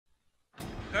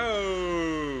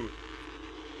Oh!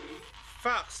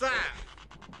 Fuck's that?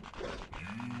 Didn't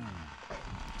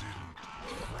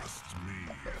trust me.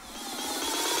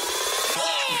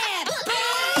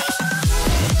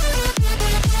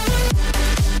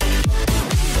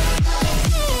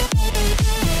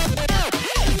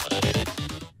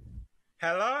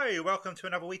 Hello, welcome to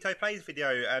another WheatoPlays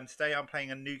video. Today I'm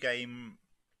playing a new game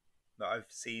that I've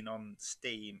seen on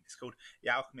Steam. It's called The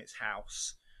Alchemist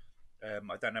House. I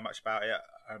don't know much about it.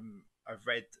 I've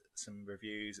read some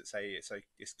reviews that say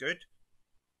it's good,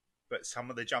 but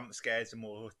some of the jump scares are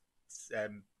more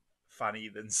funny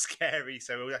than scary,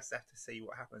 so we'll just have to see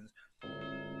what happens.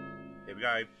 Here we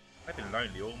go. I've been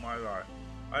lonely all my life.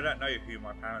 I don't know who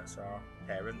my parents are.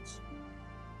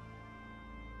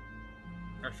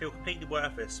 I feel completely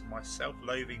worthless. My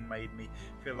self-loathing made me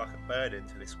feel like a burden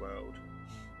to this world.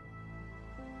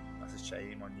 That's a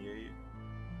shame on you.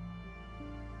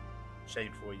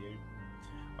 Shame for you.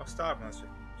 I was starving on the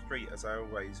street as I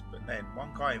always, but then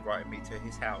one guy invited me to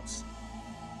his house.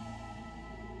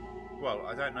 Well,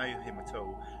 I don't know him at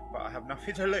all, but I have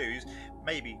nothing to lose.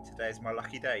 Maybe today's my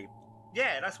lucky day.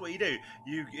 Yeah, that's what you do.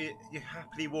 You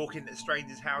happily walk into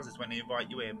strangers' houses when they invite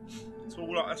you in.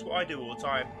 That's what I do all the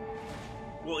time.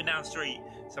 Walking down the street,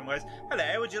 someone goes,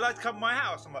 "Hello, would you like to come to my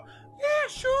house?" I'm like, "Yeah,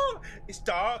 sure." It's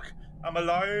dark, I'm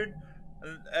alone,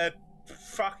 and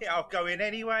fuck it, I'll go in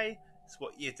anyway. That's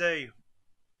what you do.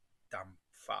 Dumb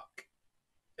fuck.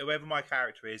 Whoever my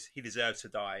character is, he deserves to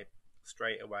die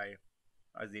straight away.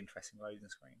 That was the interesting loading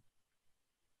screen.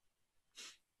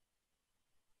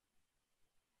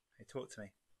 Hey, talk to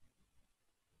me.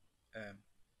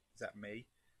 Is that me?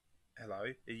 Hello?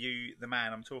 Are you the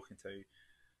man I'm talking to?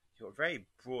 You've got very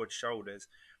broad shoulders.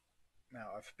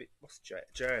 Now what's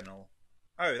journal?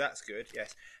 Oh, that's good.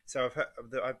 Yes. So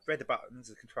I've read the buttons,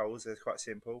 the controls. They're quite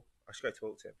simple. I should go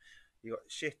talk to him. You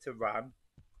got shift to run,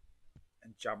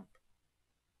 and jump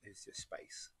is just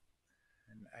space,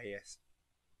 and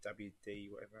ASWD,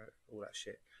 whatever, all that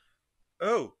shit.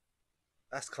 Oh,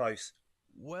 that's close.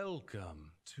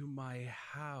 Welcome to my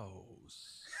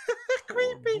house.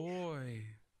 Creepy. Poor boy.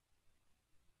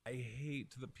 I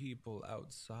hate the people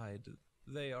outside.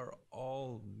 They are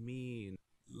all mean.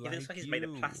 He looks like he's made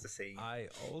of plasticine. I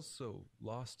also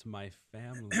lost my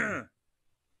family.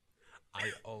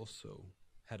 I also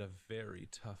had a very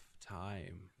tough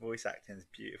time. Voice acting is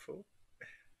beautiful.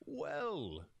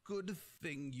 Well, good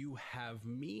thing you have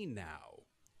me now.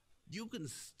 You can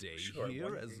stay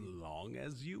here as long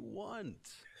as you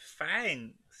want.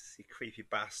 Thanks, you creepy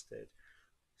bastard.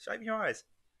 Shut up your eyes.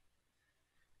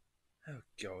 Oh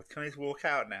god, can I just walk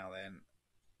out now then?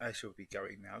 I shall be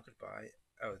going now, goodbye.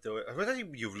 Oh, do it.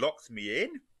 You've locked me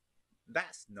in?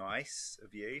 That's nice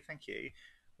of you, thank you.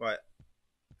 Right,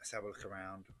 let's have a look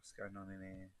around. What's going on in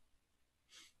here?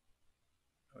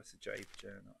 Oh, it's a J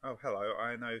journal. Oh, hello,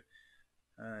 I know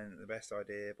the best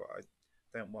idea, but I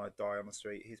don't want to die on the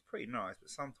street. He's pretty nice, but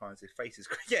sometimes his face is...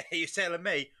 Yeah, you're telling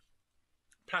me.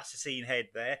 Plasticine head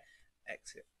there.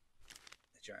 Exit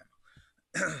the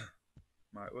journal.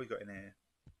 Right, what we got in here?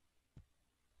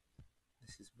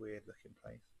 This is weird looking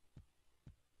place.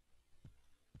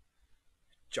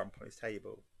 Jump on his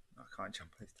table. I can't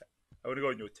jump on his table. I want to go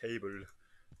on your table.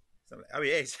 Something. Oh, he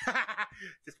is.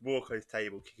 Just walk on his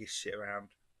table, kick his shit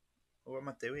around. What am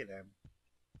I doing then?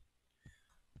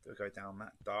 Do I go down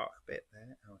that dark bit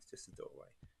there? Oh, it's just a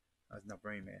doorway. There's another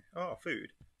room here. Oh,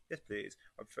 food. Yes, please.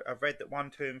 I've read that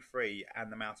 1, 2, and 3,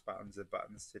 and the mouse buttons are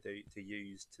buttons to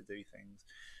use to do things.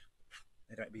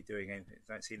 They don't be doing anything.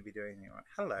 They don't seem to be doing anything right.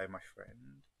 Hello, my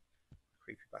friend.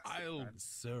 Creepy bastard. I'll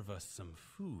serve us some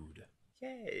food.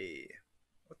 Yay.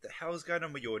 What the hell's going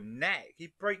on with your neck? You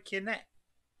broke your neck.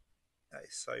 That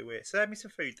is so weird. Serve me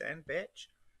some food then, bitch.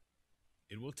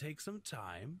 It will take some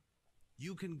time.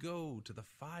 You can go to the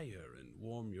fire and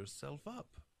warm yourself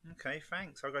up. Okay,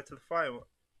 thanks. I'll go to the fire.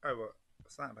 Oh,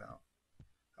 what's that about?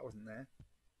 That wasn't there.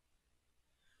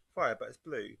 Fire, but it's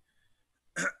blue.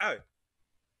 Oh.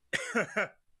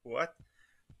 What?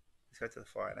 Let's go to the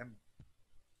fire then.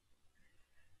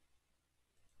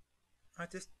 I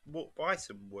just walked by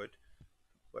some wood.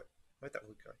 Where'd that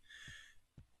wood go?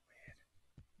 Weird.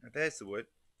 Now there's the wood.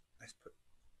 Let's put...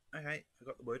 Okay, I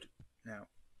got the wood. Now,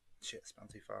 shit, spun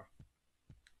too far.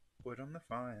 Wood on the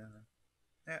fire.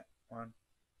 Yeah, one.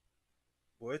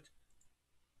 Wood.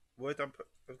 Wood, I've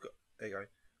got... There you go.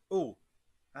 Oh,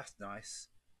 that's nice.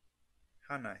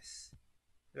 How nice.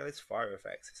 Look at those fire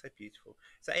effects. It's so beautiful.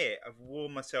 Is that it? I've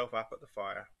warmed myself up at the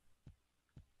fire.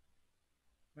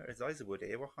 There's loads of wood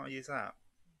here. Why can't I use that?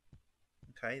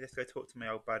 Okay, let's go talk to my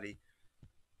old buddy.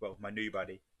 Well, my new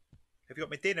buddy. Have you got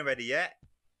my dinner ready yet?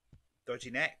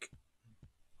 Dodgy neck.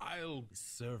 I'll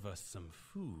serve us some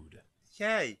food.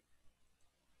 Yay.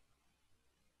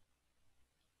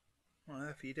 What on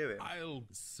earth are you doing? I'll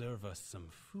serve us some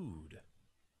food.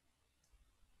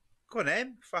 Go on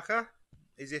then, fucker.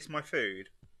 Is this my food?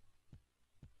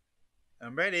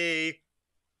 I'm ready.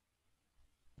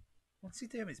 What's he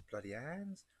doing with his bloody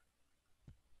hands?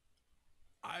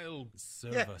 I'll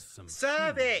serve us some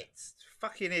serve food. it!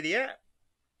 Fucking idiot.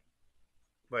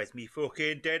 Where's me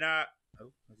fucking dinner?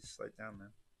 Oh, I just slowed down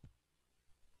there.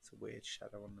 It's a weird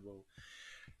shadow on the wall.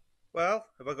 Well,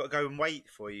 have I got to go and wait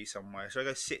for you somewhere? Should I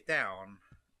go sit down?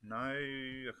 No,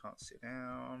 I can't sit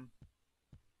down.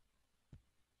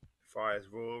 Fire's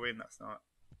roaring, that's not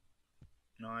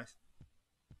nice.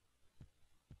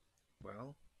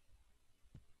 Well,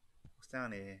 what's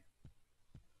down here?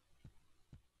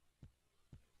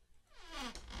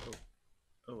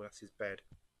 Oh, that's his bed.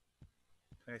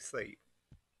 Can I sleep?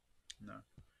 No.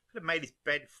 Could have made his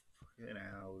bed, you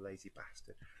know, lazy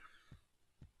bastard.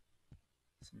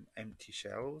 Some empty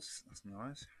shelves, that's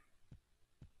nice.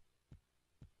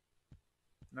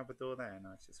 Another door there,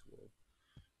 nice, this wall.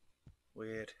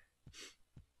 Weird.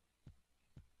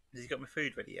 Has he got my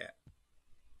food ready yet?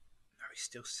 No, he's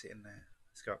still sitting there.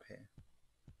 Let's go up here.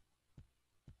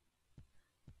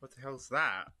 What the hell's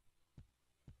that?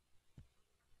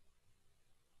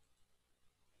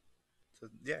 So,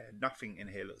 yeah, nothing in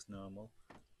here looks normal.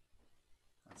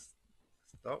 That's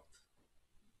stopped.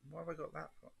 Why have I got that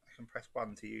for? I can press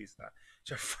 1 to use that.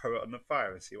 Should I throw it on the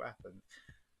fire and see what happens?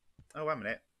 Oh, wait a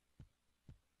minute.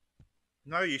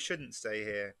 No, you shouldn't stay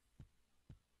here.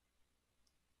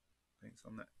 I think it's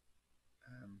on that.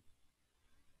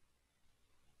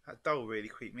 That doll really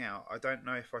creeped me out. I don't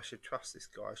know if I should trust this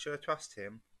guy. Should I trust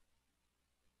him?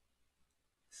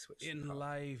 Switch In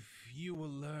life, you will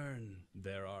learn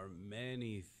there are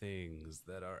many things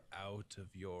that are out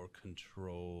of your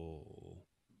control.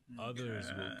 Okay.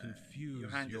 Others will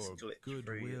confuse your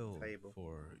goodwill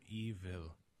for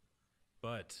evil.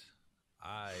 But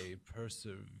I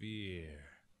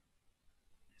persevere.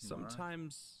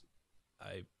 Sometimes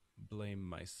I blame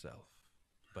myself,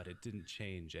 but it didn't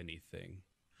change anything.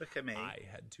 Look at me. I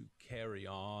had to carry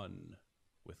on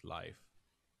with life.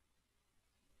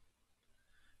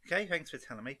 Okay, thanks for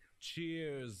telling me.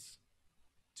 Cheers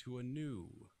to a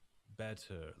new,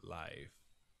 better life.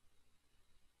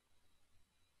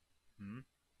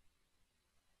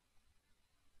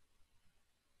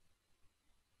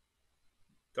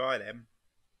 Die then.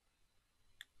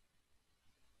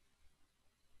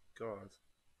 God.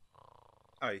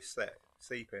 Oh, he slept.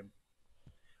 Sleeping.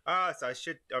 Ah, so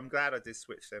I'm glad I did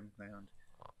switch them round.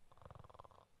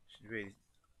 Should really.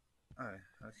 Oh,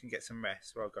 I can get some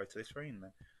rest. Well, I'll go to this room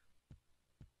then.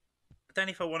 I don't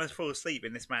know if I want to fall asleep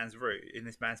in this man's room, in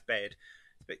this man's bed.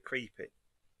 It's a bit creepy.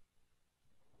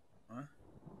 What?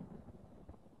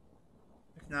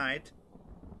 Good night.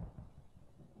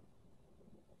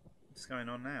 What's going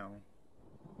on now?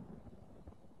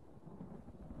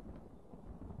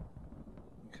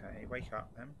 Okay, wake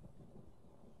up then.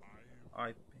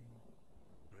 I've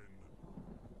been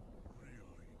really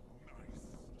nice to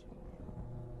you.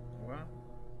 What?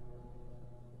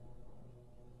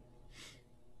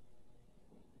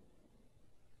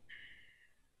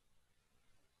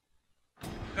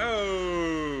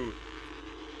 Oh!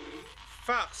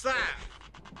 Fuck's that?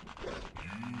 You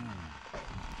didn't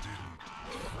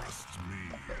trust me.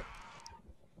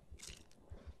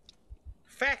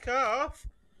 Feck off!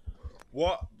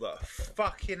 What the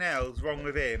fucking hell's wrong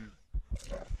with him?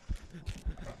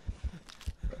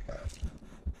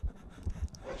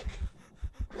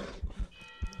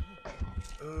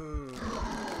 Ooh.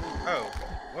 Oh,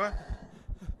 what?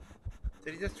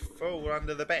 Did he just fall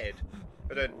under the bed?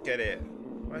 I don't get it.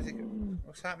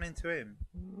 What's happening to him?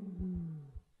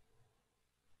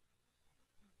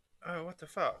 Oh, what the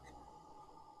fuck?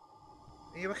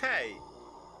 Are you okay?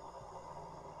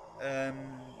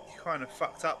 You kind of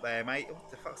fucked up there, mate. What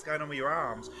the fuck's going on with your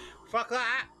arms? Fuck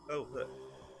that! Oh, look.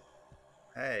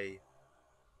 Hey.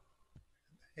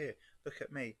 Here, look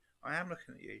at me. I am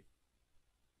looking at you.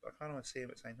 But I kind of want to see him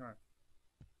at the same time.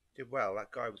 Did well.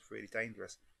 That guy was really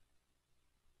dangerous.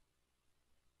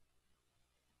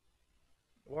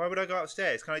 Why would I go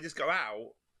upstairs? Can I just go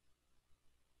out?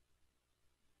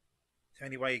 The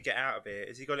only way you get out of here.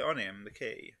 Has he got it on him, the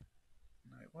key?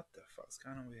 No, what the fuck's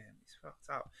going on with him? He's fucked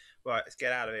up. Right, let's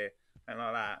get out of here. Don't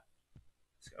like that.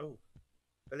 Oh,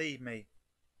 believe me.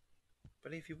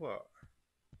 Believe you what?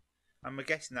 I'm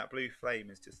guessing that blue flame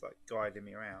is just like guiding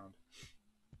me around.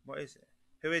 What is it?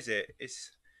 Who is it?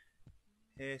 It's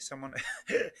here someone.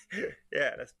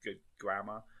 Yeah, that's good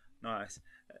grammar. Nice.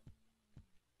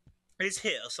 Is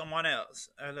here someone else?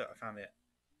 Oh look, I found it.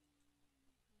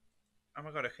 Oh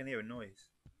my god, I can hear a noise.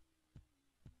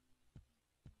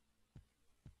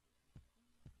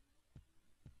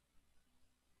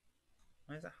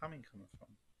 Where's that humming coming from?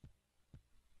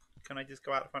 Can I just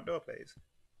go out the front door, please?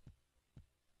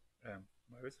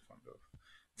 Where is the front door?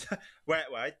 Where'd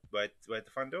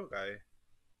the front door go?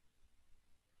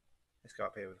 Let's go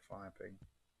up here with the fire thing.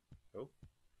 Oh,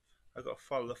 I've got to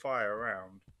follow the fire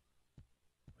around.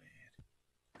 Weird.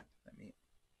 Let me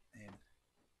in.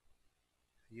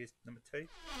 Use number 2?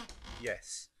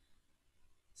 Yes.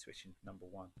 Switching to number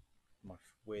 1. My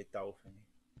weird doll thingy.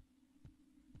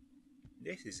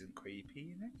 This isn't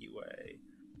creepy in any way.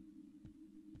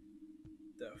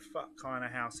 The fuck kind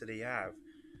of house did he have?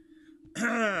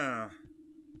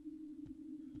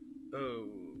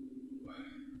 Oh.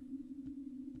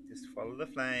 Just follow the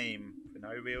flame for no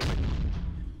real reason.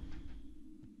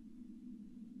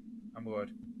 I'm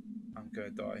worried. I'm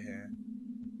gonna die here.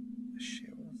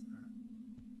 Shit, what was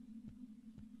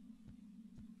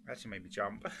that? Actually made me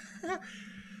jump.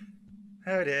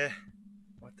 Oh dear.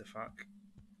 What the fuck?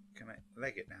 Can I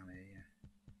leg it down here? Yeah.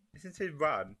 Isn't it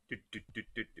run?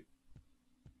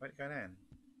 Where'd it go then?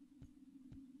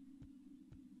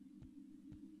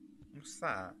 What's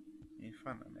that? In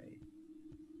front of me?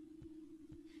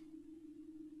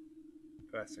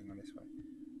 First thing on this way.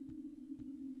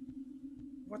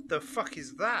 What the fuck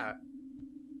is that?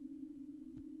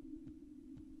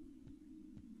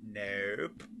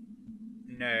 Nope.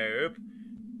 Nope.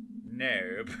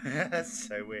 Nope. That's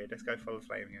so weird. Let's go follow the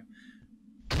flame again.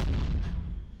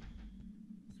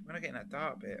 When I get in that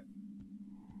dark bit.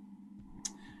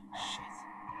 Shit.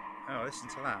 Oh, listen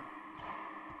to that.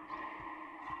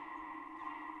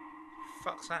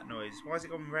 Fuck's that noise? Why has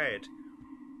it gone red?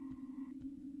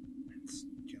 Let's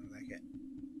gonna leg it.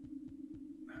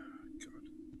 Oh god.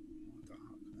 More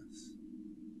darkness.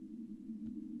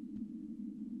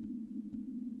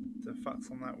 The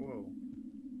fuck's on that wall?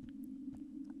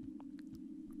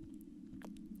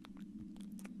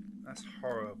 That's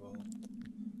horrible.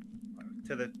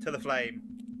 To the flame.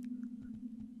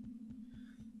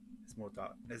 There's more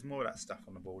dark. There's more of that stuff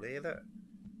on the wall here. Look.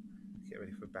 Get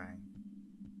ready for a bang.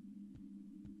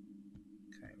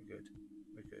 Okay, we're good.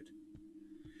 We're good.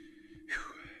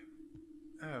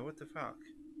 Whew. Oh, what the fuck?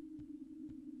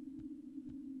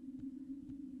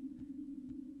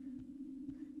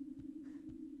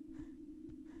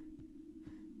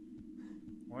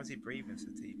 Why is he breathing so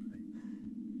deeply?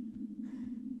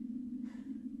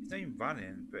 He's not even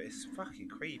running, but it's fucking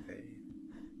creepy.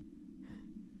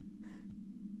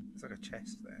 There's like a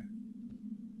chest there.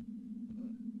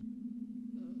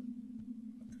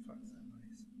 What the fuck is that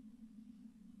noise?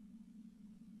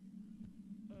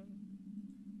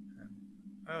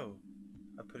 Oh,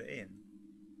 I put it in.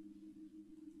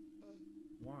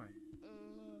 Why?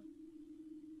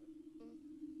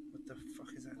 What the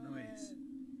fuck is that noise?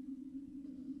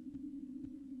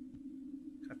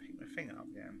 Can I pick my finger up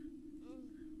again?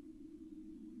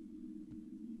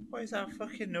 What is that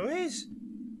fucking noise?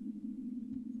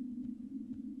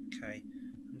 Okay,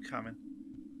 I'm coming.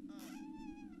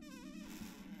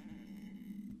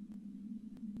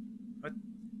 What?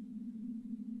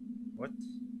 What?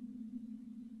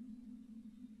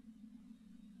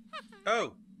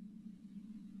 Oh!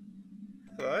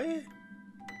 Hello?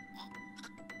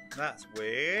 That's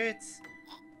weird.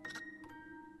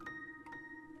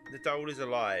 The doll is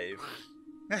alive.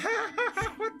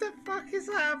 What the fuck is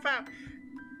that about?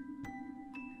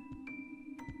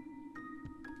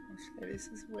 This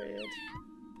is weird.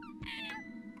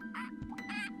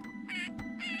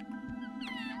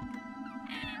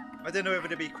 I don't know whether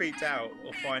to be creeped out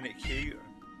or find it cute.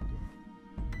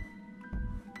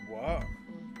 What?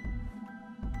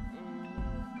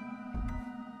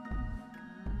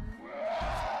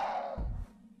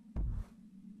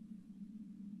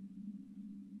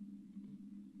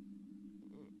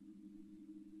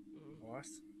 What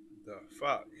the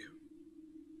fuck?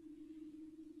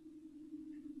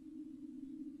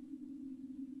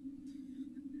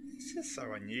 It's just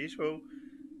so unusual.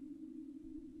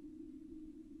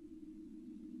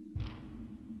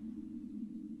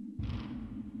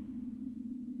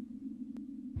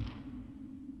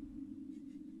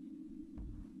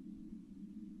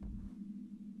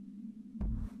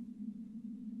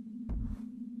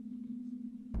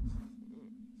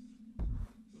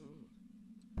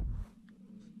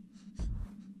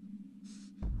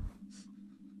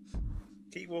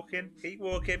 Keep walking, keep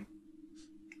walking.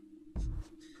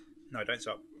 No, don't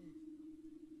stop.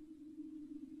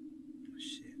 Oh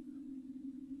shit.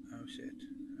 Oh shit.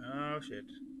 Oh shit.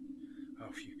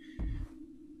 Oh phew.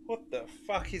 What the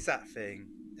fuck is that thing?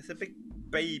 It's a big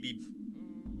baby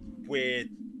weird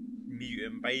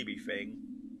mutant baby thing.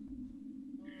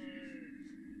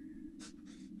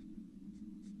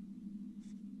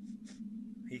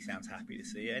 He sounds happy to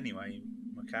see it anyway,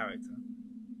 my character.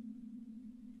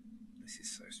 This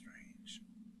is so strange.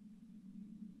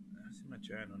 That's in my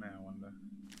journal now, I wonder.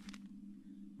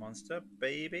 Monster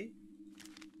baby?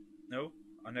 No,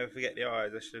 I'll never forget the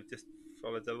eyes. I should have just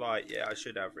followed the light. Yeah, I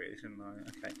should have really, shouldn't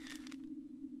I? Okay.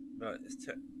 But let's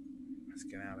get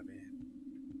out of here.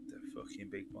 The fucking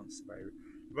big monster baby.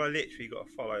 But I literally got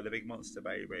to follow the big monster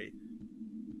baby.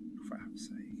 For crap's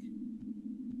sake.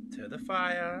 To the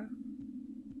fire.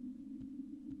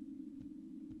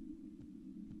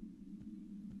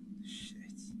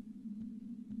 Shit.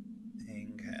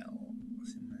 In hell.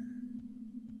 What's in there?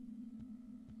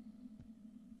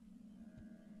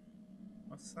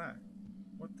 What's that?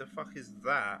 What the fuck is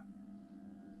that?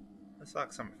 Looks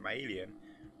like something from Alien.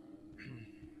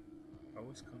 Oh,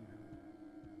 what's coming?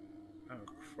 Oh,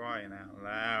 crying out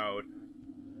loud.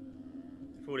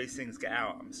 If all these things get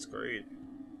out, I'm screwed.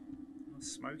 What's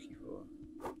smoky for?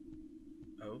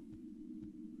 Oh.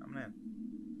 I'm in.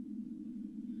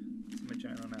 What's in my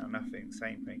journal now? Nothing.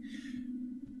 Same thing.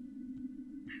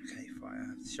 Okay,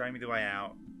 fire. Show me the way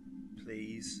out.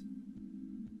 Please.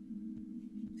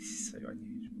 This is so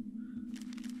unusual.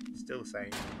 Still the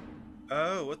same.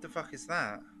 Oh, what the fuck is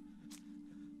that?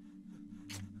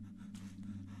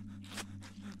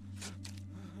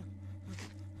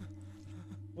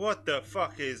 What the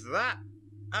fuck is that?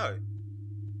 Oh.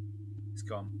 It's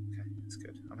gone. Okay, that's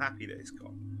good. I'm happy that it's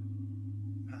gone.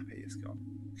 I'm happy it's gone.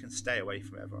 It can stay away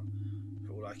forever.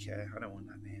 For all I care. I don't want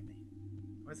that near me.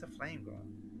 Where's the flame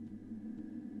gone?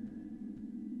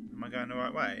 Am I going the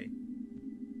right way?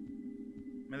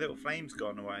 My little flame's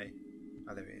gone away.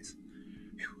 Oh, there it is.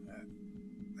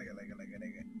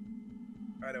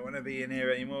 I don't want to be in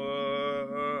here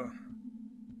anymore.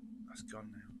 That's gone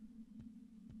now.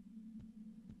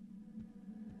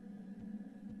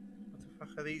 What the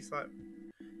fuck are these, like,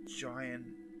 giant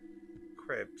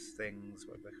cribs things?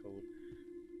 What are they called?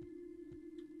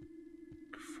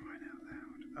 Crying out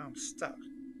loud. Oh, I'm stuck.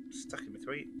 I'm stuck in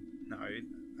between. No.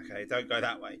 Okay, don't go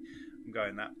that way. I'm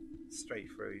going that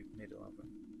straight through middle of them.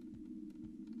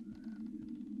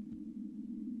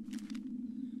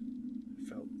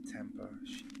 Felt the temper.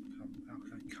 How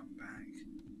can I come back?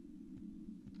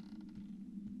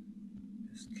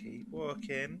 Just keep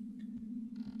walking.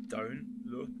 Don't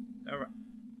look around.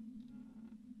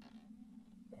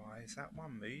 Why is that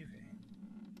one moving?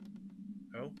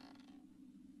 Oh.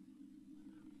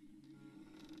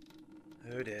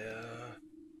 Oh dear.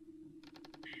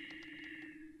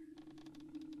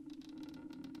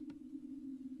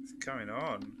 What's going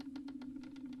on?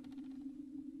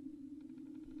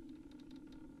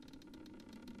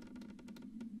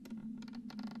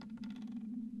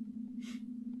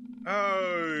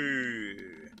 Oh,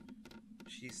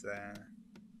 she's there.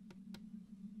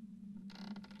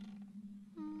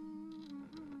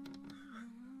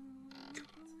 God.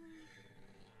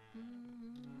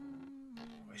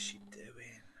 What is she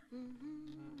doing?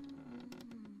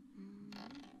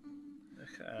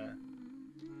 Look at her.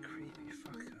 Creepy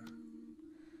fucker.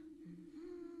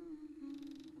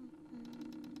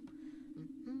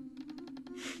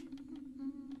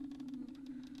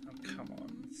 Oh, come on.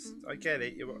 I get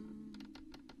it.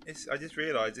 I just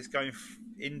realised it's going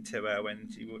into her when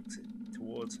she walks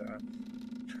towards her.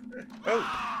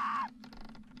 Oh!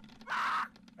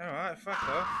 Alright, fuck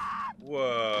off.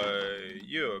 Whoa,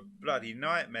 you're a bloody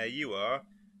nightmare, you are.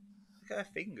 Look at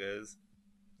her fingers.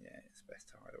 Yeah, it's best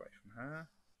to hide away from her.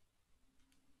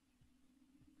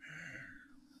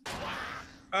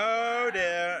 Oh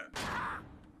dear.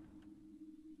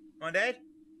 Am I dead?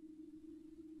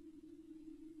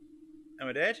 Am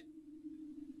I dead?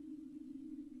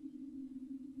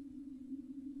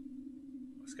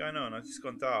 What's going on? I've just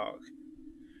gone dark.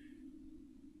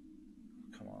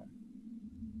 Come on.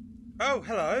 Oh,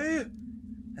 hello!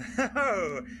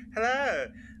 Oh, hello!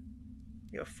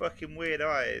 Your fucking weird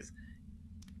eyes.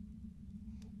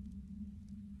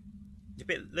 You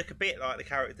look a bit like the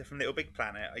character from Little Big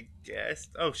Planet, I guess.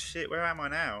 Oh shit, where am I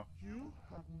now? You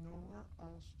have nowhere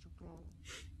else to go.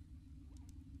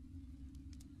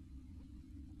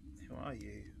 Who are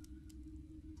you?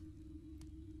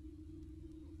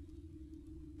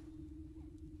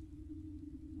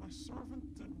 My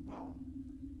servant did well,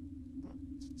 but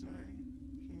today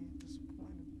he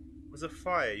disappointed me. Was a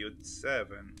fire your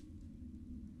servant?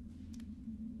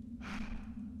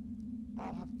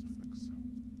 I'll have to fix him.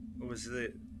 Or was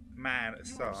the man at the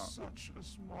You are start? such a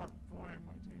smart boy,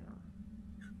 my dear.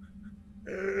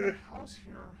 The house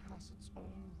here has its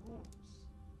own rules,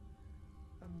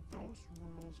 and those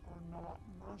rules are not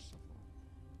merciful.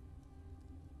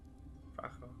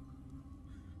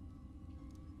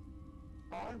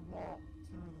 I walk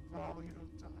through the valley of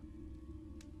death,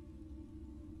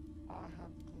 I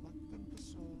have collected the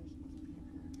souls of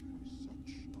people for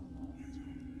such a long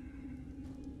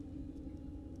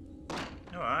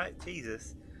time. Alright,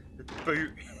 Jesus. The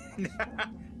boot.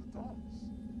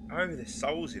 Oh, there's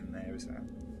souls in there, is that?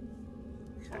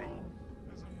 Okay.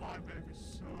 Isn't my baby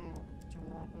so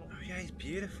adorable? Oh yeah, he's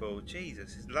beautiful.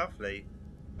 Jesus, he's lovely.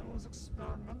 It was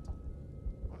experimental,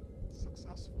 but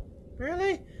successful.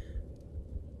 Really?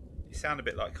 You sound a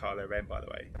bit like Kylo Ren, by the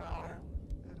way. Now,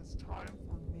 it is time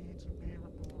for me to be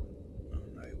reborn. Oh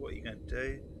no, what are you going to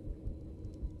do?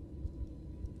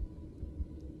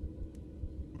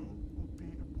 Who will be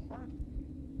a part of me?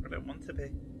 I don't want to be.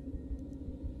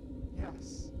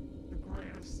 Yes, the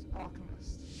greatest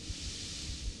alchemist.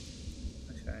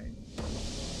 Okay.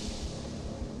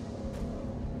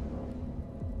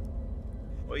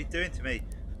 What are you doing to me?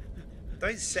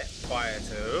 Don't set fire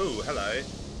to... Oh, hello.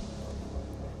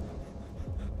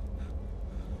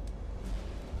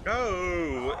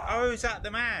 Oh, is that the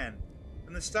man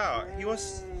from the start? He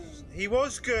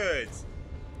was good.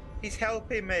 He's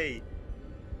helping me.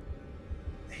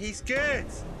 He's good.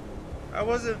 I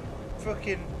wasn't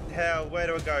fucking hell. Where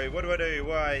do I go? What do I do?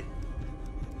 Why?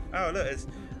 Oh, look, there's...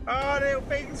 Oh, little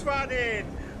thing's running.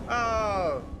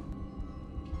 Oh.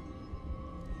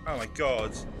 Oh my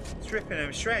god. It's ripping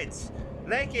them shreds.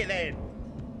 Leg it then.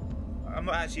 I'm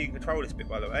not actually in control of this bit,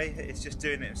 by the way. It's just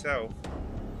doing it himself.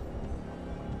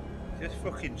 Just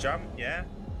fucking jump, yeah?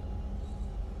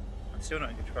 I'm still not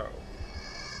in control.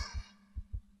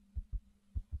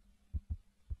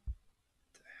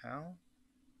 What the hell?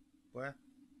 Where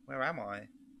am I?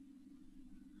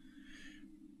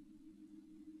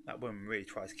 That woman really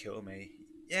tried to kill me.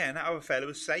 Yeah, and that other fella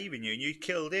was saving you and you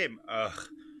killed him. Ugh.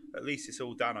 At least it's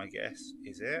all done, I guess.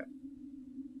 Is it?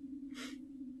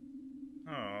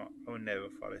 Oh, I will never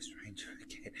follow a stranger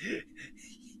again.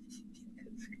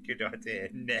 It's a good idea.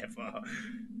 Never.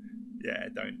 Yeah,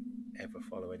 don't ever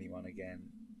follow anyone again.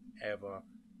 Ever.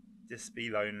 Just be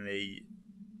lonely.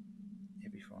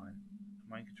 You'll be fine.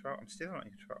 Am I in control? I'm still not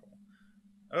in control.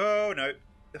 Oh, no.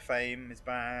 The fame is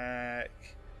back.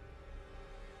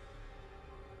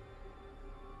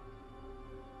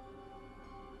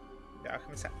 The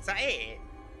Alchemist. Is that it?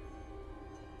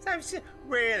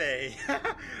 Really?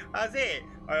 That's it?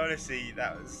 I honestly,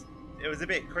 it was a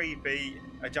bit creepy.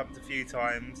 I jumped a few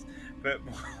times, but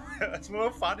it's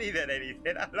more funny than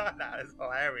anything. I like that. It's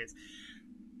hilarious.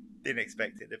 Didn't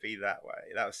expect it to be that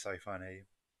way. That was so funny.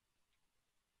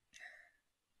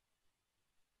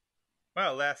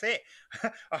 Well, that's it.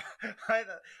 I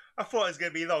thought it was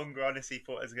going to be longer. Honestly,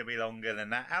 thought it was going to be longer than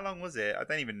that. How long was it? I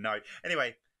don't even know.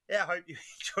 Anyway, yeah, I hope you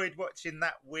enjoyed watching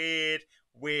that weird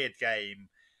game.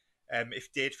 If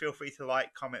you did, feel free to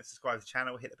like, comment, subscribe to the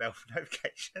channel, hit the bell for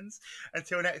notifications.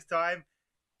 Until next time,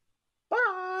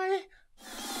 bye!